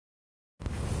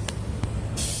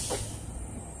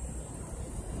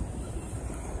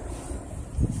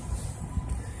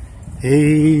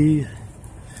Hey,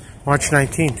 March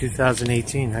 19,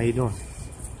 2018. How you doing?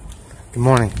 Good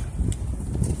morning.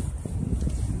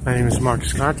 My name is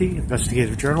Marcus Conte,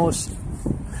 investigative journalist,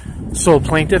 sole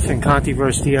plaintiff in Conte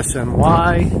vs.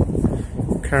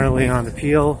 DSNY, currently on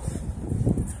appeal,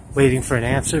 waiting for an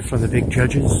answer from the big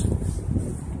judges.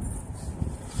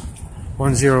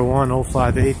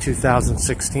 101058,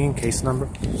 2016, case number.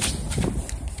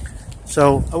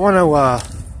 So I want to,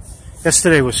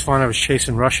 yesterday was fun. I was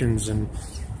chasing Russians in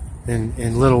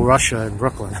Little Russia in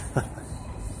Brooklyn.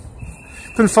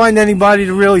 Couldn't find anybody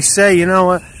to really say, you know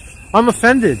what, I'm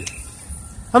offended.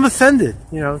 I'm offended,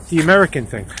 you know, the American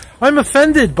thing. I'm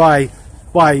offended by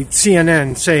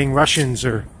CNN saying Russians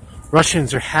are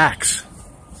hacks.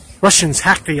 Russians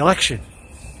hacked the election.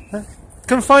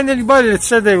 Couldn't find anybody that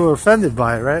said they were offended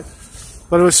by it, right?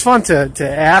 But it was fun to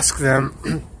ask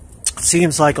them.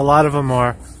 Seems like a lot of them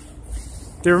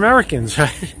they're Americans,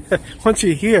 right? Once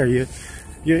you're here,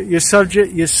 you're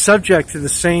subject to the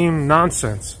same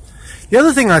nonsense. The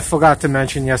other thing I forgot to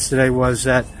mention yesterday was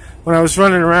that when I was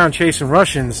running around chasing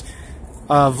Russians,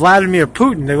 Vladimir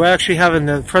Putin, they were actually having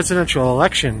the presidential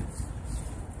election,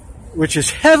 which is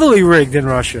heavily rigged in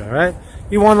Russia, right?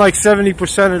 He won like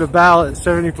 70% of the ballot,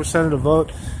 70% of the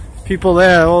vote. People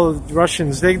there, all the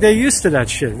Russians, they're used to that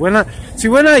shit. We're not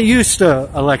used to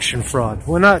election fraud.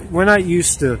 We're not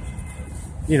used to,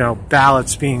 you know,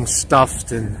 ballots being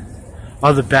stuffed and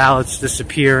other ballots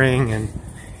disappearing, and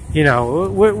you know,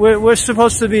 we're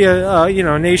supposed to be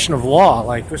a nation of law,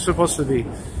 like we're supposed to be,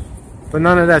 but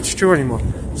none of that's true anymore.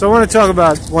 So I want to talk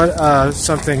about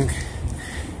something.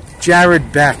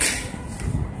 Jared Beck.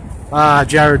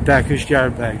 Jared Beck. Who's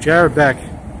Jared Beck? Jared Beck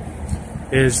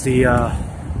is the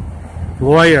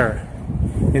lawyer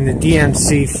in the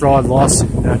DNC fraud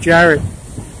lawsuit. Now, Jared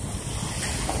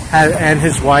and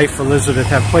his wife Elizabeth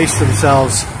have placed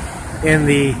themselves in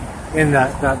the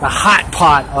hot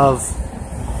pot of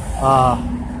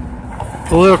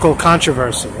political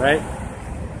controversy, right?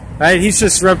 Right? He's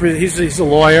a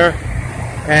lawyer,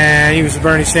 and he was a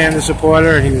Bernie Sanders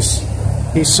supporter, and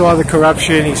he saw the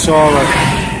corruption, he saw the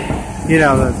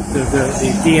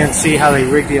DNC, how they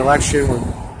rigged the election with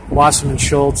Wasserman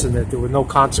Schultz, and that there were no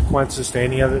consequences to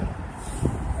any of it.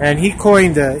 And he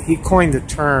coined a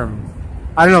term.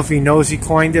 I don't know if he knows he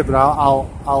coined it, but I'll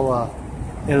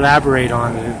elaborate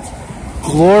on it. It's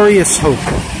glorious hope.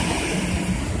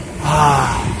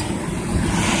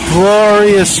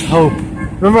 Glorious hope.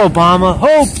 Remember Obama?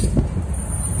 Hope!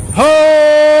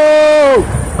 Hope!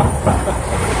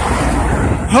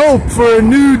 Hope for a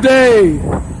new day.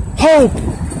 Hope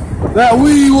that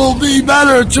we will be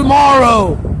better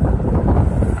tomorrow.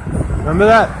 Remember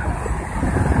that?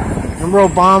 Remember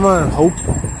Obama and hope?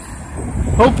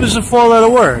 Hope is a four-letter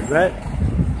word, right?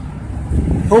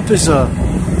 Hope is a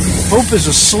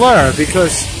slur,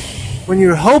 because when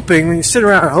you sit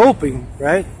around hoping,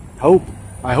 right? Hope.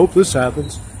 I hope this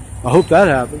happens. I hope that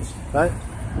happens, right?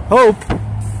 Hope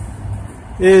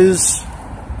is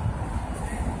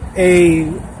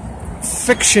a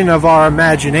fiction of our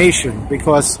imagination,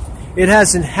 because it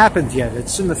hasn't happened yet.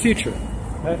 It's in the future,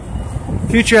 right? The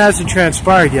future hasn't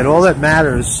transpired yet. All that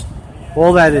matters,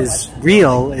 all that is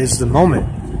real, is the moment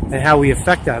and how we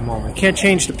affect that moment. You can't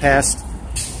change the past.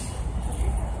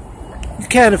 You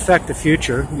can't affect the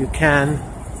future. You can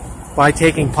by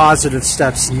taking positive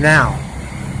steps now,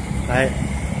 right?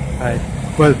 Right.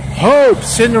 But hope,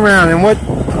 sitting around, and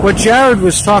what Jared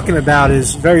was talking about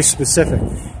is very specific.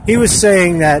 He was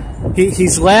saying that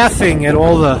he's laughing at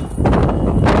all the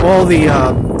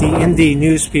indie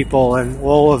news people and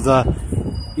all of the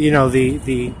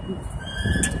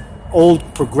old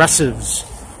progressives,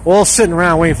 all sitting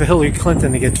around waiting for Hillary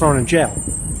Clinton to get thrown in jail,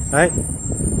 right?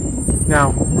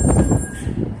 Now,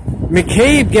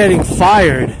 McCabe getting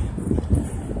fired,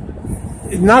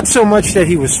 not so much that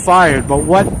he was fired, but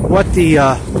what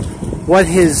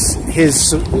his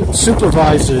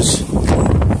supervisors,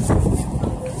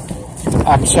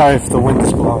 I'm sorry if the wind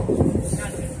is blowing,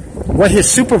 what his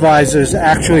supervisors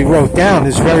actually wrote down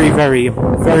is very, very,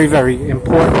 very, very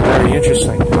important, very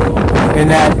interesting, in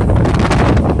that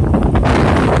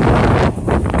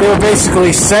they were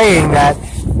basically saying that,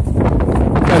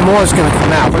 and more is going to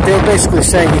come out, but they were basically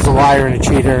saying he's a liar and a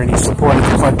cheater and he supported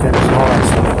the Clintons and all that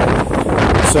stuff.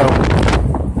 So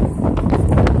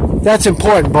that's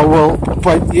important, but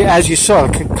as you saw,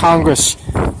 Congress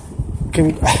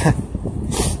can.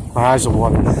 My eyes are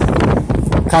watering.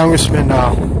 Congressman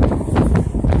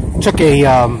took they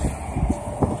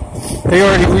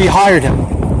already rehired him,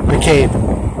 McCabe,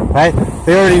 right?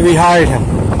 They already rehired him.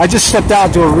 I just stepped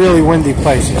out to a really windy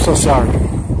place. I'm so sorry.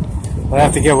 But I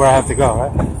have to get where I have to go,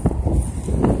 right?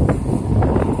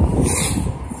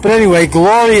 But anyway,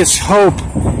 glorious hope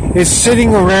is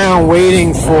sitting around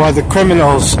waiting for the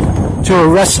criminals to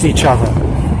arrest each other.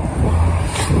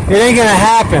 It ain't gonna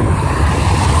happen,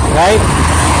 right?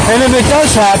 And if it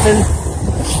does happen,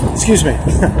 excuse me,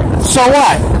 so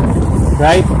what,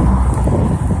 right?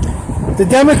 The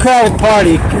Democratic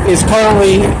Party is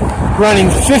currently running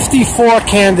 54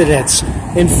 candidates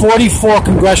in 44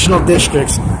 congressional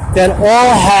districts that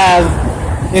all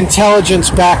have intelligence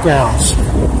backgrounds.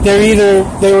 They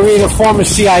were either former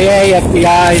CIA,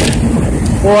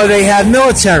 FBI, or they had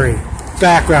military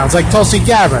backgrounds, like Tulsi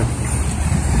Gabbard,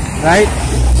 right?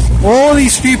 All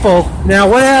these people. Now,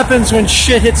 what happens when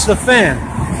shit hits the fan?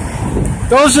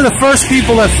 Those are the first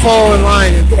people that fall in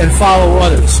line and follow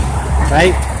orders,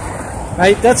 right?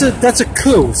 Right? That's a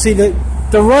coup. See, the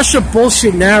Russia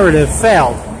bullshit narrative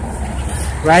failed,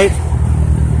 right?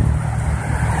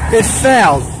 It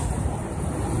failed.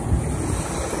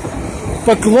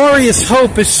 But glorious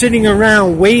hope is sitting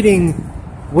around waiting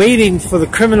for the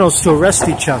criminals to arrest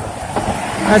each other.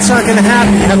 That's not going to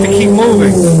happen. You have to keep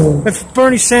moving. If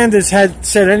Bernie Sanders had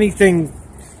said anything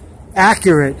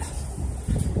accurate,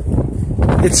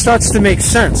 it starts to make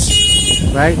sense,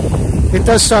 right? It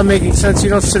does start making sense. You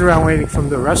don't sit around waiting for them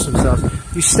to arrest themselves.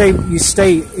 You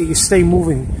stay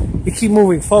moving. You keep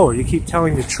moving forward. You keep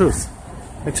telling the truth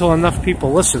until enough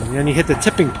people listen, and then you hit the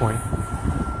tipping point,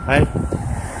 right?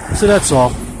 So that's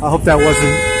all. I hope that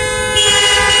wasn't.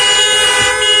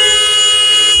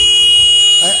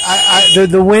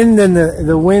 The wind and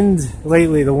the wind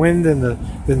lately, the wind and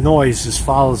the noise just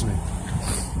follows me.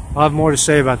 I'll have more to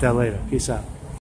say about that later. Peace out.